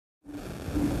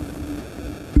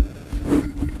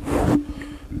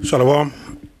Shalom.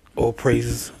 All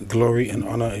praises, glory, and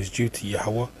honor is due to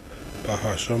Yahweh,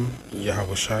 Bahasham,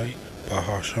 Yahweh Shai,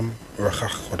 Bahasham,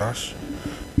 Rachach Kodash.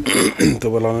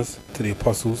 Double honors to the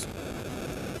apostles,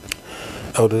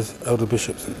 elders, elder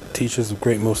bishops, and teachers of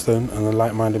Great Millstone, and the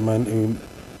like-minded men who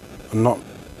are not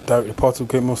directly part of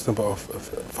Great Millstone, but are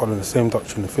following the same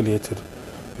doctrine, affiliated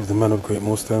with the men of Great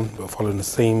Millstone, but following the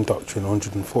same doctrine,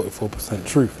 144%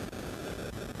 truth,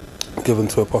 given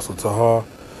to Apostle Tahar,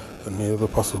 and the other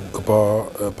Apostle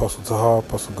Gabar, Apostle Tahar,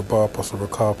 Apostle Gabar, Apostle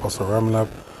Rakar, Apostle Ramlab,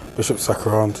 Bishop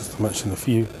Sakaran, just to mention a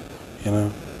few,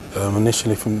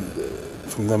 initially from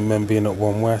them men being at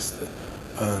One West,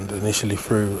 and initially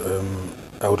through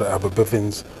Elder Abba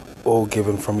Bivens, all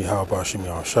given from Yahweh Bashim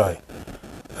Yahushai.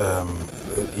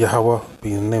 Yahweh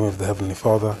being the name of the Heavenly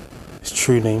Father, his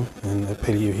true name in the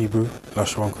Paleo Hebrew,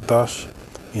 Lashawan Kodash,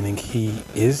 meaning he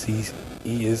is, he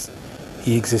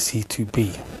exists, he to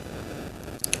be.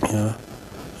 Yeah,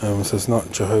 so it's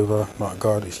not Jehovah, not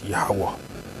God, it's Yahweh.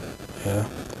 Yeah,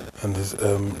 and his,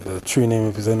 the true name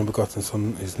of his only begotten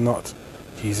Son is not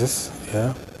Jesus.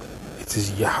 Yeah, it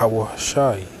is Yahweh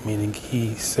Shai, meaning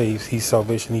he saves, he's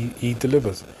salvation, he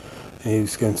delivers. And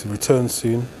he's going to return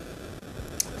soon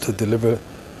to deliver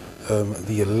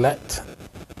the elect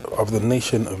of the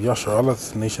nation of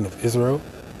Yasharallah, the nation of Israel.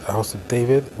 The house of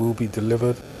David will be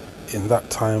delivered in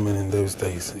that time and in those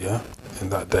days. Yeah, in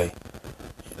that day.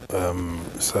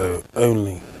 So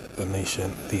only the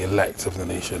nation, the elect of the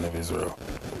nation of Israel,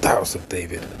 the house of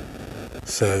David.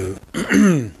 So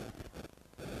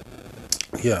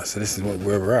yeah, so this is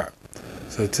where we're at.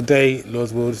 So today,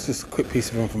 Lord's will, it's just a quick piece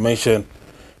of information.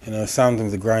 Sounding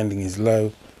the grinding is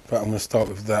low, but I'm going to start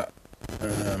with that.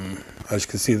 As you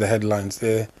can see, the headlines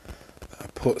there I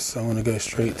put, so I'm going to go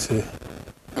straight to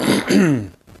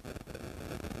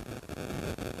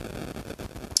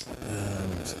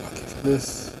so lucky for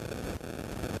this.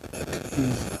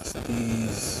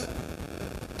 Ecclesiastes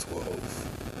 12.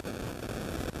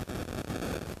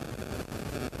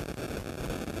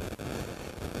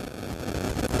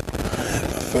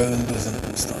 My phone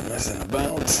doesn't start messing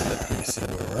about. Let me see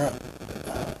where we're at.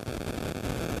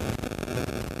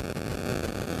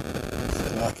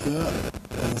 Lucky up.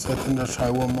 1 second, I'll try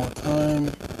one more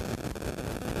time.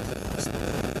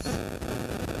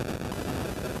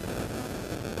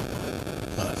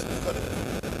 Nice, we got it.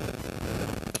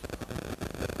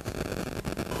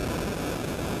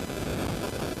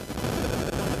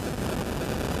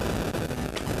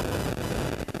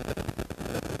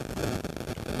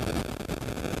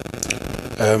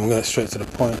 I'm going straight to the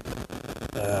point.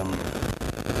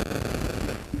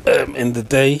 In the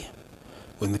day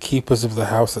when the keepers of the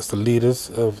house, that's the leaders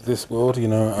of this world,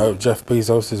 Jeff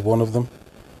Bezos is one of them,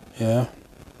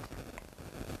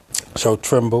 shall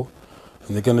tremble,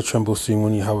 and they're going to tremble soon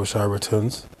when Yahweh Shai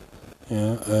returns.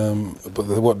 But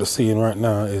what they're seeing right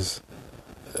now is,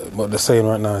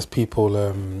 people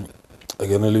are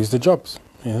going to lose their jobs.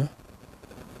 All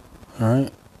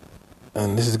right.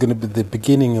 And this is going to be the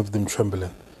beginning of them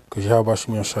trembling, because Yahweh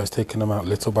Bashim Yahushua is taking them out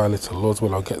little by little. Lord's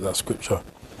will, I'll get that scripture.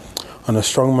 And a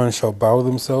strong man shall bow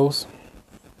themselves,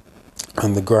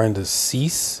 and the grinders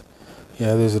cease.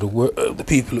 Yeah, those are the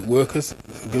people at workers.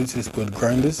 Go to this word,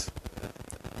 grinders.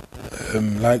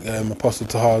 Like Apostle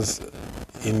Tahar's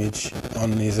image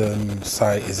on his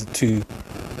site is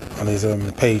on his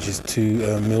page is two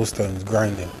millstones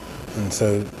grinding. And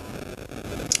so,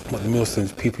 what the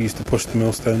millstones, people used to push the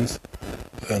millstones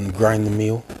and grind the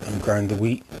meal and grind the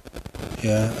wheat,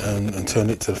 and turn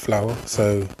it to the flour.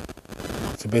 So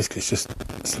basically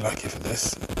it's lucky for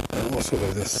this. What sort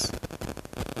of this?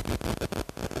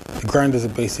 The grinders are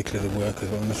basically the workers,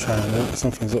 but I'm going to try and look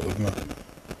something's up with my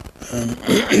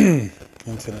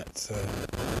internet, so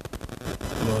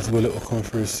Lord's will, it will come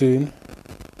through soon.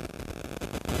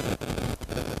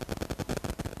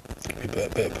 Be a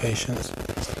bit of patience.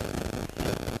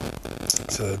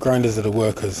 So the grinders are the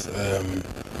workers.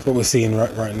 What we're seeing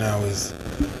right now is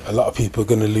a lot of people are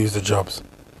going to lose their jobs.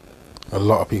 A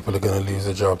lot of people are going to lose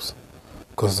their jobs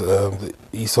because the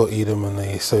Esau, Edom, and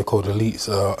the so-called elites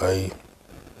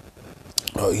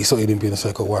Esau, Edom being the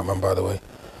so-called white man, by the way,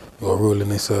 who are ruling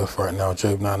this earth right now.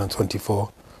 Job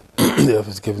 9:24. The earth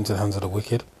is given to the hands of the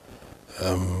wicked,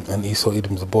 and Esau,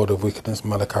 Edom's the border of wickedness.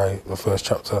 Malachi, the 1st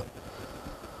chapter,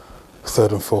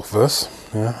 3rd and 4th verse.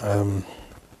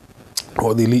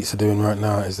 What the elites are doing right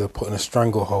now is they're putting a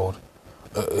stranglehold,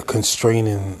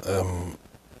 constraining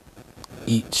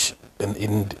each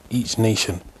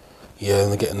nation,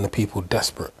 and they're getting the people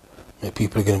desperate.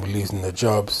 People are going to be losing their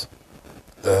jobs.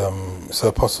 So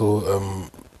Apostle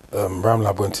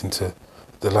Ramlab went into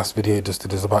the last video just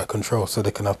did is about control, so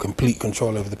they can have complete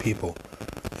control over the people.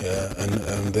 Yeah,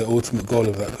 and the ultimate goal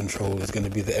of that control is going to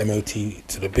be the MOT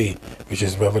to the B, which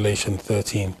is Revelation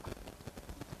 13,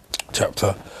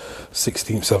 chapter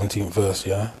 16th, 17th verse.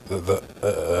 Yeah,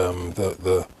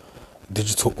 the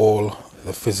digital oil,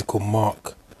 the physical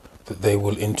mark that they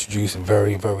will introduce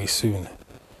very, very soon.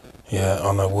 Yeah,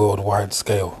 on a worldwide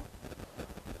scale.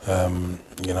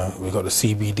 You know, we've got the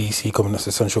CBDC coming as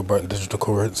the central bank digital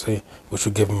currency, which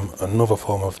will give them another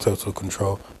form of total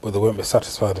control, but they won't be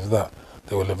satisfied with that.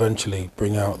 They will eventually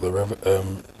bring out the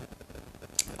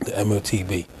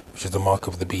MOTB, which is the mark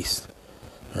of the beast.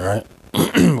 Alright?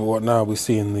 But what now we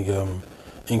see in the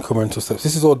incremental steps.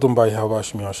 This is all done by Yahweh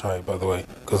Hashem Yahushai, by the way,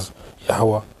 because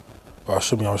Yahweh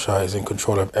Hashem Yahushai is in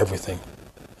control of everything.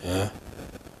 Yeah?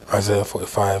 Isaiah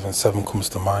 45 and 7 comes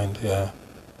to mind. Yeah?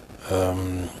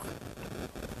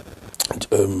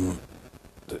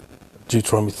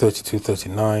 Deuteronomy 32,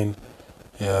 39.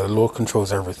 Yeah, the Lord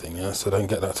controls everything. Yeah, so don't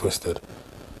get that twisted.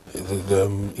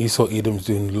 Esau Edom's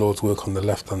doing the Lord's work on the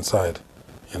left hand side.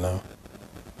 You know,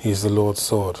 he's the Lord's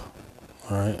sword.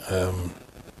 All right.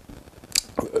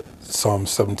 Psalm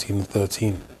 17 and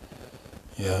 13.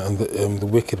 Yeah, and the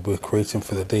wicked were creating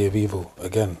for the day of evil.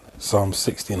 Again, Psalm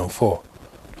 16 and 4.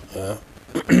 Yeah.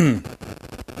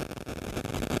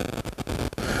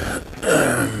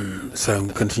 So I'm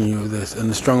continuing with this, and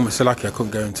the strong Salaki. I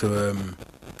couldn't go into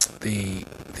the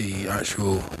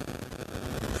actual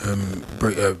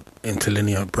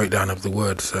interlinear breakdown of the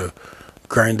word. So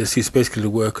grinders cease. Basically, the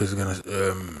workers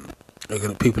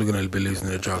people are gonna be losing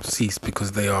their jobs. Cease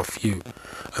because they are few,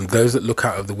 and those that look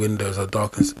out of the windows are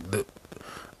darkened. That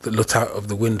look out of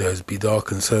the windows be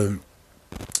darkened. So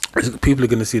people are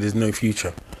gonna see there's no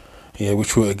future. Yeah,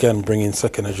 which will again bring in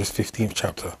 2nd Ezra 15th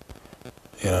chapter.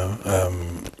 You know,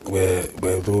 where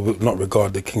they will not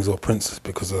regard the kings or princes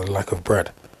because of the lack of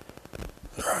bread.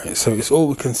 Right, so it's all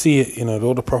we can see. You know,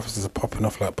 all the prophecies are popping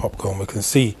off like popcorn. We can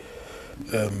see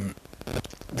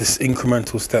this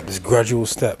incremental step, this gradual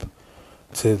step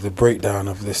to the breakdown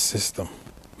of this system,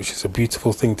 which is a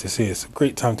beautiful thing to see. It's a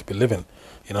great time to be living.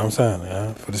 You know what I'm saying?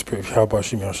 Yeah, for the spirit of Yahweh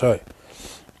Hashem Yahushai.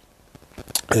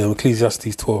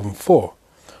 Ecclesiastes 12 and 4.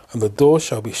 And the door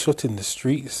shall be shut in the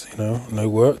streets. You know, no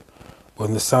work.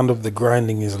 When the sound of the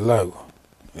grinding is low,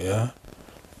 yeah,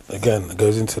 again it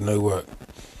goes into no work,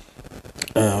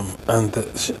 and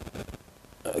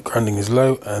the grinding is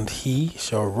low, and he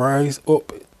shall rise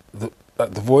up.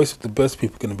 At the voice of the best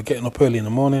people are going to be getting up early in the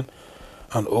morning,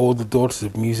 and all the daughters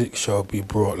of music shall be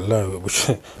brought low. Which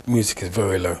music is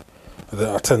very low.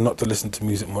 I tend not to listen to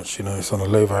music much. You know, it's on a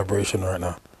low vibration right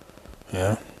now.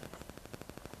 Yeah.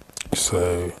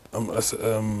 So I'm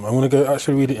going to go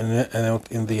actually read it in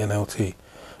the NLT.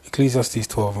 Ecclesiastes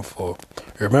 12 and 4.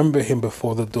 Remember him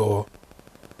before the door.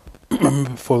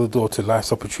 Remember before the door to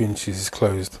life's opportunities is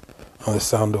closed, and the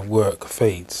sound of work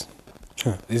fades.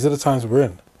 These are the times we're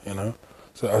in. You know.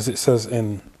 So as it says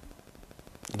in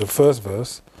the first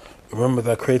verse, remember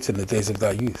thy creator in the days of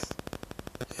thy youth.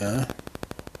 Yeah.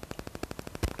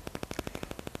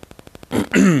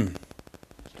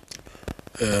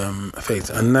 Fades.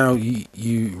 And now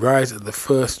you rise at the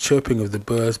first chirping of the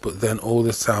birds, but then all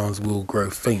the sounds will grow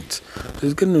faint.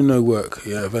 There's going to be no work,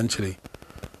 yeah, eventually,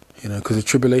 you know, because the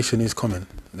tribulation is coming.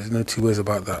 There's no two ways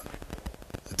about that.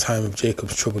 The time of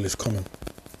Jacob's trouble is coming.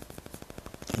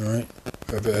 All right,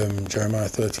 Jeremiah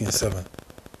 13:7,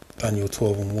 Daniel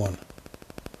 12 and 1.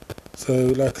 So,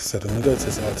 like I said, I'm going to go to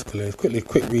this article here.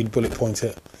 Quick read, bullet point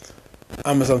it.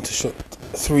 Amazon to shut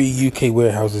 3 UK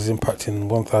warehouses, impacting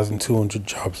 1,200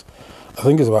 jobs. I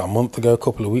think it was about a month ago, a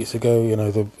couple of weeks ago. You know,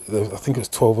 I think it was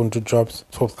 1,200 jobs,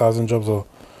 12,000 jobs, or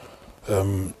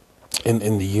in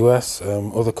the US.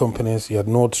 Other companies, you had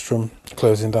Nordstrom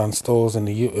closing down stores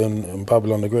in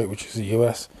Babylon the Great, which is the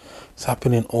US. It's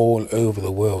happening all over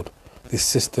the world. This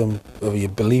system, whether you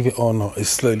believe it or not, is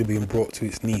slowly being brought to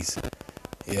its knees.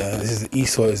 Yeah, this is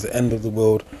Esau is the end of the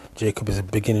world. Jacob is the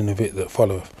beginning of it that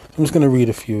followeth. I'm just going to read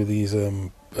a few of these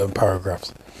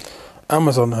paragraphs.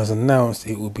 Amazon has announced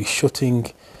it will be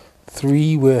shutting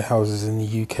 3 warehouses in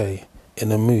the UK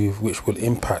in a move which will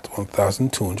impact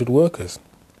 1,200 workers.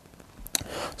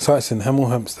 Sites in Hemel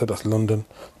Hempstead, that's London.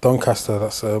 Doncaster,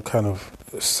 that's kind of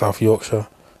South Yorkshire.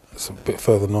 It's a bit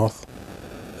further north.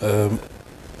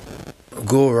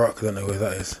 Gourock, I don't know where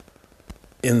that is.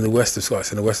 In the west of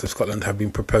Scotland, have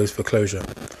been proposed for closure.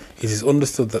 It is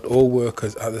understood that all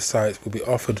workers at the sites will be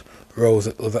offered roles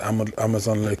at other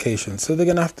Amazon locations, so they're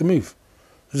going to have to move.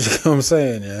 You know what I'm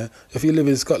saying? Yeah. If you live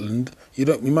in Scotland, you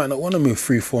might not want to move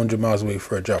 300-400 miles away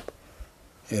for a job.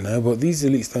 You know, but these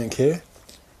elites don't care.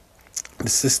 The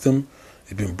system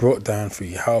has been brought down through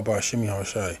Yahweh Hashem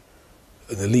Yahushai.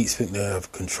 And the elites think they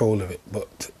have control of it,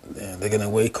 but they're going to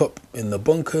wake up in the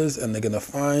bunkers and they're going to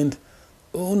find,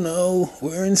 oh no,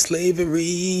 we're in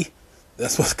slavery.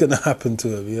 That's what's going to happen to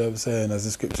them, you know what I'm saying, as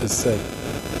the scriptures say.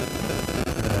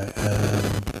 Right,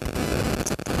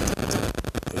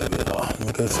 let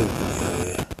me go to,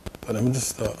 but let me just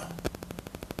start.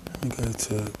 Let me go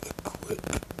to a quick,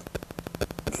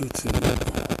 go to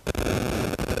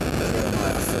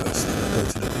Jeremiah first, and go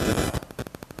to the video.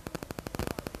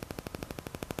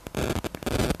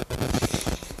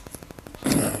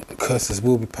 Curses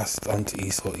will be passed on to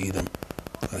Esau, Edom.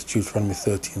 That's Deuteronomy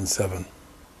 13:7.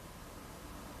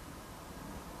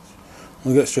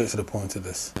 We'll get straight to the point of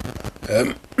this.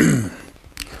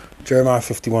 Jeremiah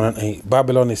 51:8.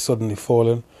 Babylon is suddenly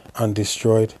fallen and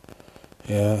destroyed.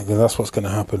 Yeah, because that's what's going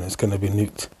to happen. It's going to be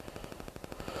nuked.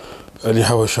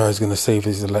 Yahushua is going to save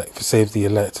the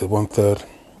elect, 1/3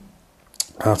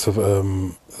 out of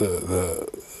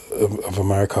of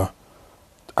America,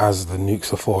 as the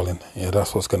nukes are falling. Yeah,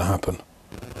 that's what's going to happen.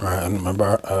 Right, and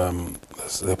remember,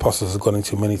 the apostles have gone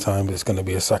into many times, it's going to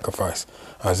be a sacrifice.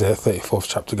 Isaiah 34th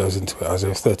chapter goes into it.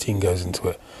 Isaiah 13 goes into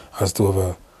it. As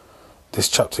do this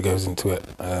chapter goes into it.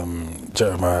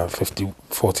 Jeremiah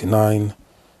 49,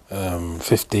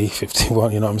 50,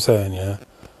 51, you know what I'm saying, yeah?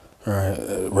 Right,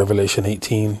 Revelation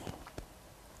 18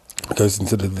 goes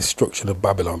into the destruction of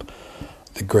Babylon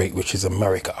the Great, which is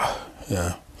America,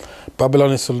 yeah.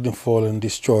 Babylon is suddenly fallen,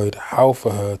 destroyed. Howl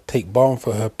for her, take balm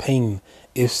for her pain,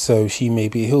 if so she may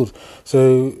be healed.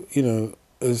 So, you know,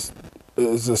 as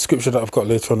a scripture that I've got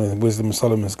later on in Wisdom of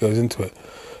Solomon goes into it.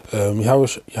 Yahweh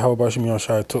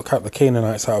took out the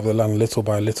Canaanites out of the land little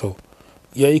by little.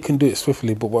 Yeah, you can do it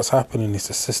swiftly, but what's happening is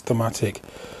a systematic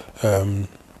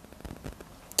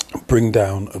bring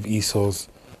down of Esau's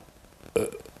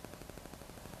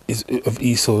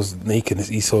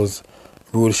nakedness. Esau's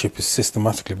rulership is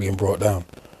systematically being brought down.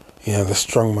 You know, the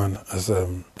strong man, as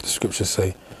the scriptures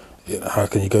say, you know, how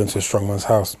can you go into a strong man's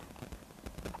house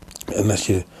unless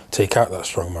you take out that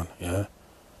strong man? Yeah,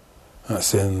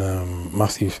 that's in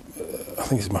Matthew. I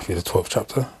think it's Matthew the 12th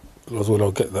chapter.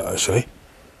 I'll get that actually.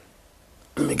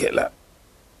 Let me get that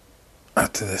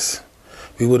after this.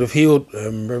 We would have healed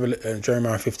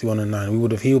Jeremiah 51:9. We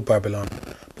would have healed Babylon,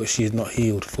 but she is not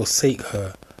healed. Forsake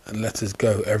her and let us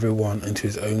go, everyone into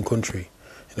his own country.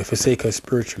 You know, forsake her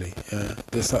spiritually. Yeah,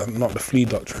 that's not the flea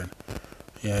doctrine.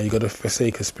 Yeah, you got to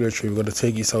forsake her spiritually. We've got to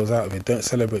take yourselves out of it. Don't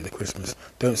celebrate the Christmas.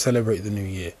 Don't celebrate the New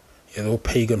Year. Yeah, they're all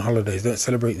pagan holidays. Don't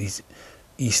celebrate these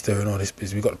Easter and all this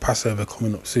business. We've got Passover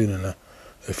coming up soon in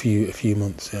a few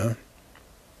months. Yeah,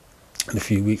 in a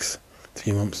few weeks, a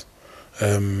few months.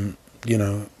 You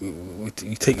know,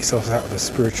 you take yourselves out of it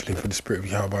spiritually for the spirit of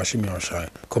Yahweh Shai.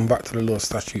 Come back to the Lord's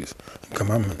statutes and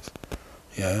commandments.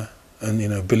 Yeah, and you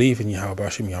know, believe in Yahweh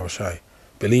Shai.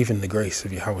 Believe in the grace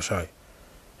of Yahweh Shai.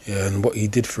 Yeah, and what he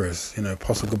did for us. You know,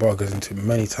 Apostle Gabar goes into it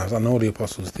many times. I know the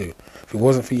apostles do. If it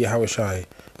wasn't for Yahweh Shai,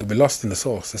 it'd be lost in the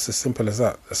source. It's as simple as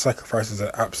that. The sacrifices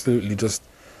are absolutely just.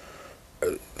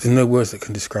 There's no words that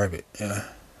can describe it. Yeah,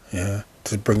 yeah,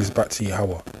 to bring us back to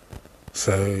Yahweh.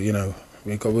 So you know,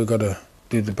 we've got to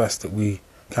do the best that we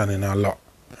can in our lot,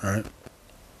 right?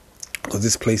 Because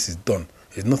this place is done.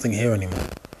 There's nothing here anymore.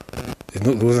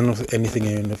 There wasn't anything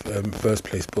here in the first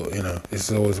place, but you know, this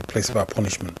is always a place of our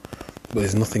punishment. But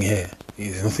there's nothing here.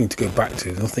 There's nothing to go back to.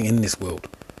 There's nothing in this world.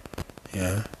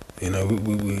 Yeah, you know,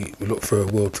 we look for a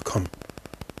world to come.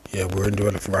 Yeah, we're in the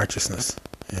world of righteousness.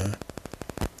 Yeah.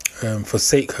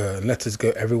 Forsake her and let us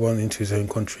go, everyone into his own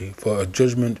country. For a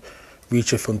judgment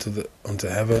reacheth unto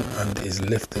heaven and is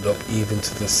lifted up even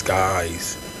to the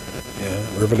skies.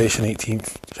 Yeah, Revelation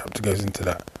 18th chapter goes into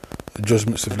that. The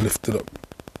judgments have lifted up,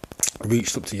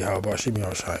 reached up to Yahweh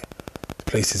Shai. The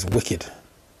place is wicked.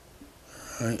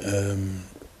 Right?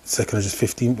 2 Corinthians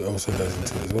 15 also goes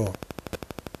into it as well.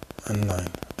 And 9.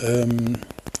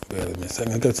 Wait a minute. I'm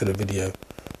going to go to the video.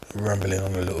 I'm rambling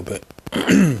on a little bit.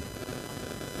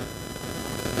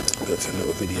 Go to a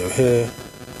little video here.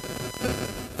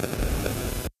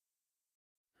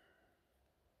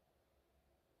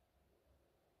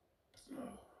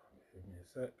 Give me a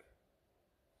sec.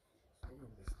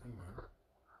 This thing,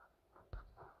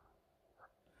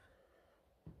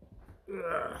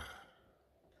 man.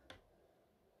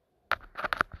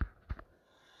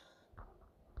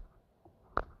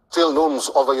 Still looms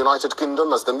over United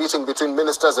Kingdom as the meeting between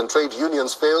ministers and trade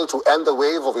unions failed to end the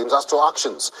wave of industrial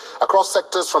actions. Across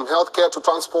sectors from healthcare to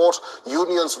transport,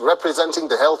 unions representing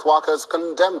the health workers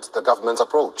condemned the government's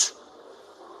approach.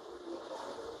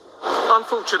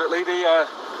 Unfortunately, the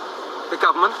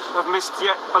government have missed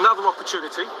yet another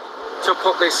opportunity to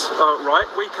put this right.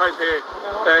 We came here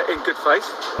in good faith.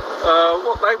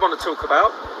 What they want to talk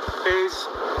about is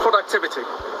productivity.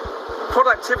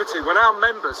 Productivity, when our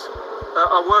members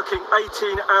are working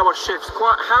 18-hour shifts,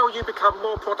 quite how you become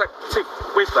more productive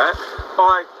with that,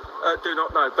 I do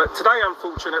not know. But today,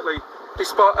 unfortunately,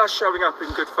 despite us showing up in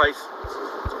good faith,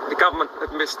 the government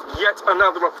had missed yet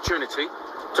another opportunity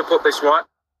to put this right.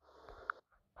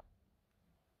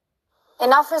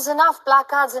 Enough is enough.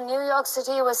 Placards in New York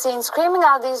City were seen screaming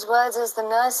out these words as the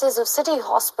nurses of city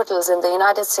hospitals in the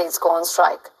United States go on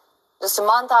strike. Just a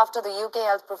month after the UK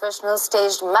health professionals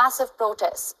staged massive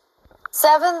protests,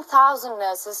 7,000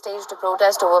 nurses staged a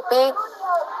protest over pay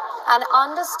and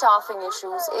understaffing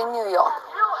issues in New York,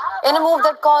 in a move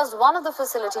that caused one of the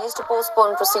facilities to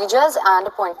postpone procedures and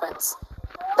appointments.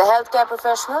 The healthcare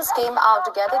professionals came out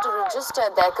together to register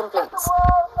their complaints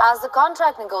as the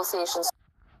contract negotiations.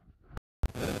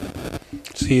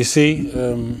 So you see,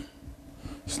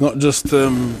 it's not just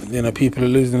people are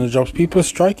losing their jobs; people are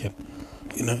striking.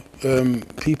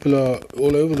 People are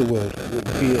all over the world,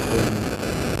 be it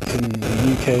in the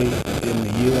UK, in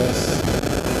the US,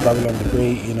 Babylon the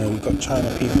Great. We've got China.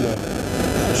 People are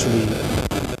actually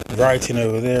rioting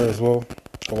over there as well.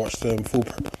 I watched the Full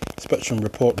Spectrum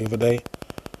report the other day.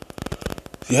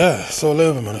 Yeah, it's all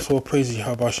over, man. It's all praise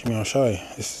Yahweh Shemi Shai.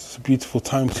 It's a beautiful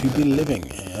time to be living.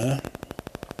 Yeah.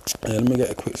 Let me get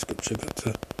a quick scripture. Go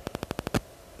to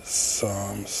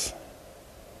Psalms,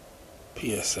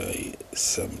 PSA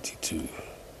 72.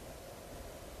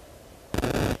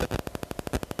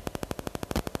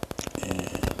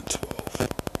 And 12.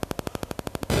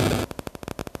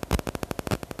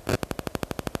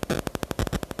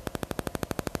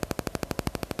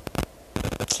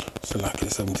 So like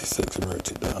at 76, I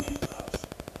wrote it down.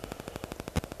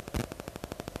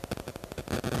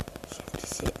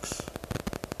 76.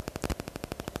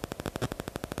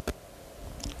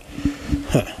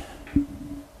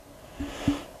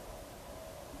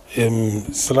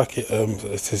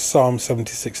 It says Psalm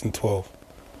 76 and 12.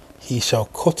 He shall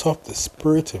cut off the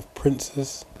spirit of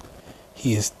princes.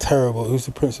 He is terrible. Who's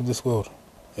the prince of this world?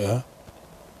 Yeah.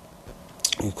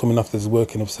 He's coming after this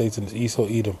working of Satan. It's Esau,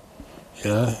 Edom.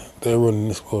 Yeah. They're running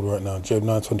this world right now. Job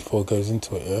 9:24 goes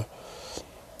into it. Yeah.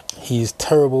 He is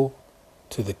terrible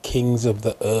to the kings of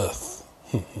the earth.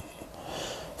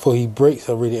 For he breaks,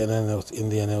 I read it in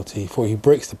the NLT, for he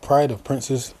breaks the pride of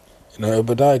princes.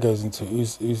 Obadiah goes into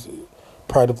whose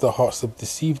pride of the hearts have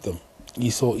deceived them.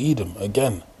 Esau, Edom,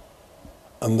 again.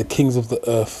 And the kings of the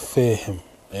earth fear him.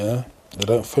 Yeah? They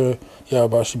don't fear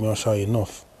Yahweh Shemi Shai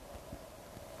enough.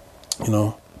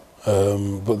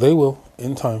 But they will,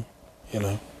 in time.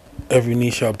 Every knee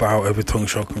shall bow, every tongue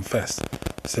shall confess.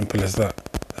 Simple as that.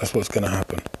 That's what's going to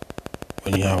happen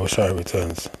when Yahweh Shai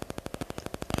returns.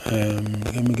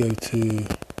 Let me go to...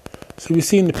 So we've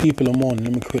seen the people are mourning.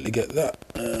 Let me quickly get that.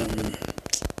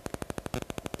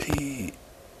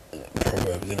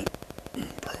 Proverbs, isn't it?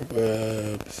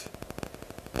 Proverbs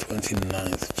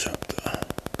 29th chapter.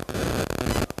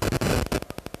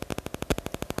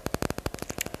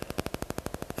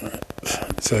 Right.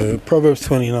 So Proverbs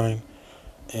 29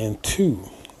 and 2.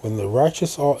 When the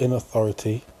righteous are in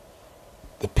authority,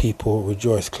 the people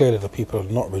rejoice. Clearly the people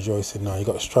are not rejoicing now. You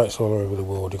got strikes all over the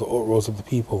world. You got uproars of the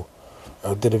people.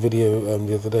 I did a video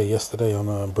yesterday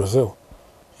on Brazil.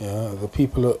 Yeah, the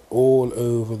people are all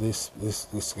over this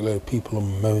globe. People are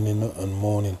moaning and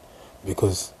mourning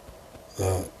because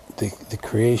the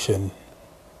creation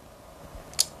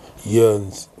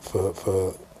yearns for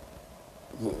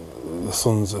the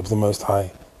sons of the Most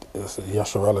High,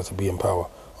 Yasharallah, to be in power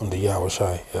under Yahweh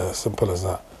Shai. Yeah, simple as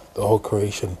that. The whole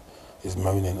creation is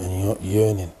moaning and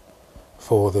yearning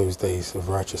for those days of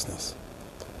righteousness.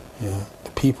 Yeah,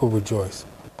 the people rejoice,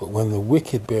 but when the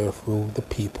wicked beareth rule, the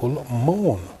people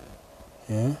mourn.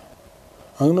 Yeah,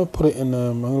 I'm gonna put it in.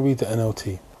 I'm gonna read the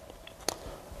NLT.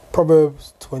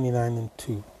 Proverbs 29 and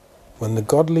 2. When the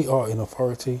godly are in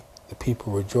authority, the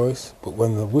people rejoice, but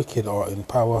when the wicked are in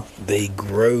power, they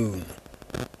groan.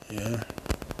 Yeah.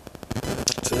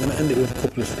 So I'm gonna end it with a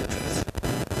couple of scriptures.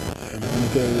 I'm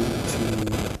gonna go to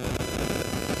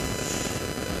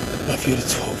Matthew the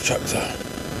 12th chapter.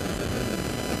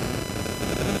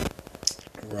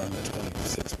 Around the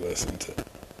 26th verse, isn't it?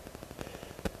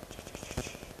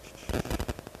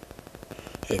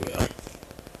 Here we are.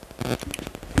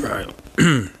 Right.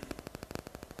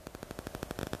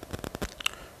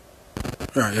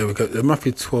 Right, here we go.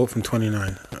 Matthew 12 and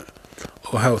 29.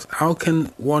 Or else, how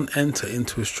can one enter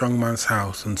into a strong man's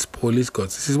house and spoil his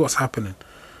goods? This is what's happening.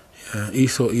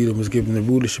 Esau, Edom was given the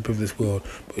rulership of this world,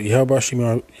 but Yahweh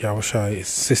Shai is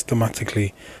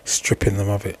systematically stripping them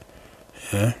of it.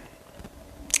 Yeah.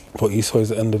 For Esau is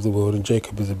the end of the world, and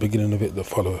Jacob is the beginning of it that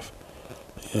followeth.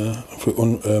 Yeah,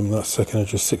 that's 2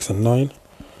 Esdras 6 and 9.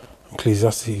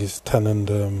 Ecclesiastes 10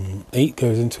 and 8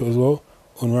 goes into it as well.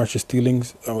 Unrighteous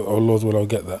dealings. Oh Lord's will, I'll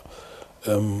get that.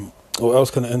 Or else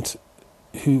can enter.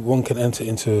 One can enter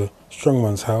into a strong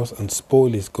man's house and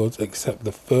spoil his goods, except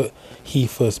he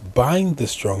first bind the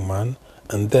strong man,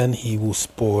 and then he will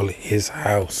spoil his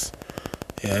house.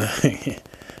 Yeah,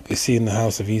 we see in the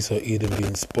house of Esau, Edom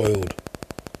being spoiled.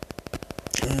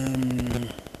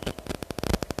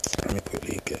 Let me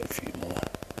quickly get a few more.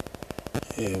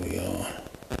 Here we are.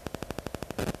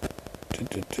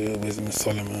 Wisdom of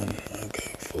Solomon. I go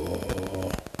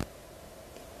for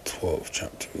 12th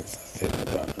chapter. I think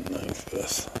about the 9th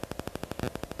verse.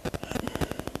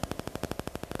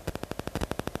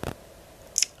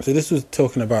 So this was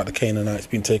talking about the Canaanites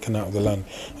being taken out of the land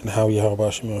and how Yahweh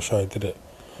Shai did it.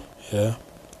 Yeah.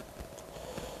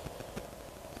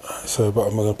 So, but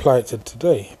I'm going to apply it to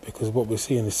today, because what we're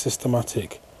seeing is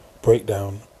systematic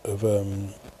breakdown of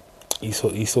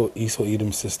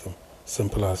Esau-Edom system.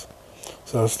 Simple as.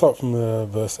 So I'll start from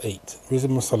verse 8.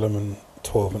 Wisdom of Solomon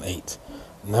 12 and 8.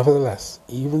 Nevertheless,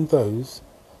 even those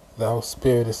thou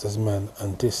spiritest as men,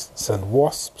 and didst send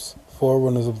wasps,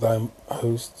 forerunners of thy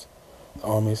hosts,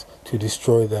 armies, to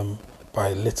destroy them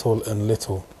by little and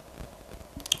little.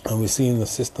 And we're seeing the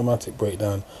systematic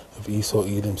breakdown of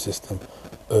Esau-Edom system.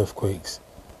 Earthquakes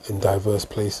in diverse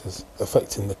places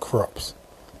affecting the crops,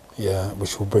 yeah,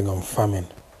 which will bring on famine,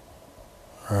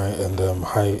 right, and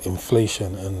high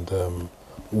inflation and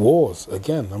wars.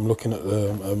 Again, I'm looking at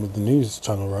the news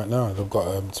channel right now. They've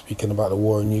got speaking about the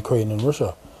war in Ukraine and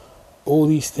Russia. All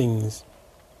these things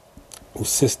will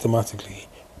systematically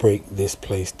break this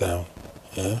place down.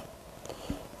 Yeah.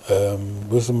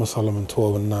 Wisdom of Solomon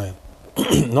 12 and 9.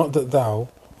 Not that thou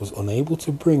was unable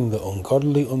to bring the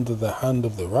ungodly under the hand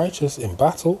of the righteous in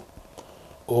battle,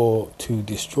 or to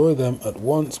destroy them at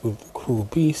once with cruel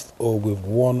beast, or with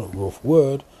one rough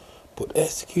word, but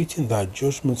executing thy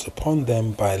judgments upon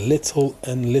them by little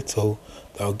and little,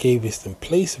 thou gavest in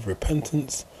place of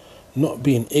repentance, not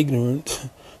being ignorant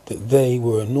that they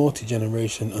were a naughty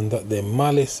generation, and that their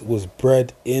malice was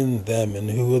bred in them. And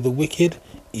who are the wicked?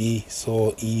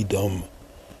 Esau, Edom.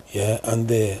 Yeah, and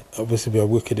they obviously are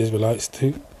wicked Israelites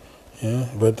too. Yeah,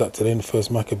 read that today in the first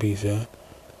Maccabees. Yeah,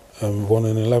 1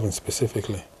 and 11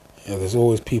 specifically. Yeah, there's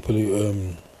always people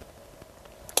who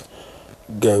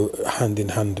go hand in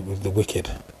hand with the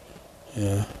wicked.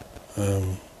 Yeah,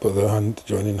 but they're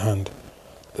join in hand.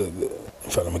 In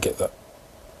fact, I'm gonna get that.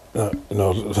 No,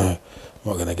 I'm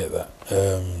not gonna get that.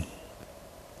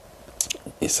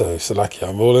 So like,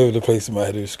 I'm all over the place in my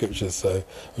head with scriptures. So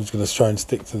I'm just gonna try and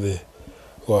stick to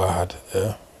what I had.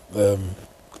 Yeah.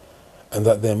 And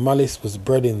that their malice was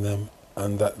bred in them,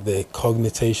 and that their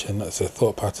cognition, that's their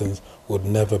thought patterns, would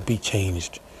never be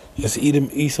changed. Yes,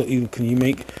 Esau, can you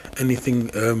make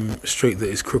anything straight that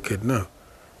is crooked? No.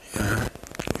 Yeah,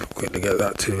 I'll quickly get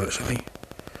that too, actually.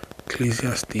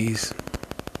 Ecclesiastes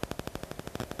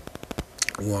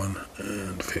 1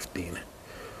 and 15.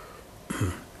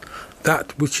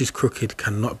 That which is crooked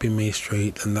cannot be made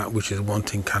straight, and that which is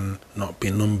wanting cannot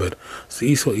be numbered. So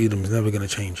Esau, Edom is never going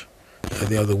to change.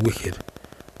 They are the wicked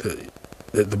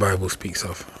that the Bible speaks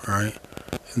of, right?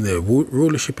 And their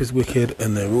rulership is wicked,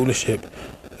 and their rulership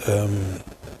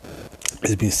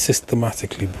is being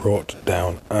systematically brought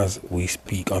down as we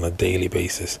speak on a daily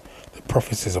basis. The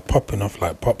prophecies are popping off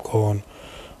like popcorn.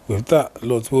 With that,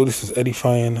 Lord's will, this is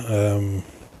edifying.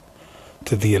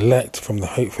 To the elect, from the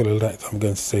hopeful elect, I'm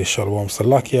going to say Shalom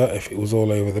Salakia. If it was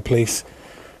all over the place,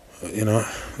 you know,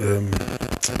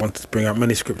 I wanted to bring out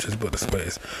many scriptures, but that's what it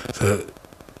is. So,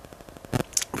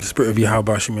 the spirit of Yahweh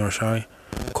Bashim Yahushai,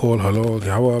 call hello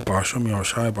Yahweh Bashim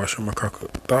Yahushai, Bashim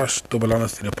Makakadash, double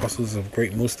honors to the apostles of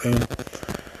Great Millstone.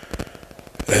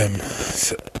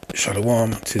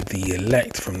 Shalom to the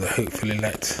elect, from the hopeful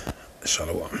elect.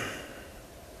 Shalom.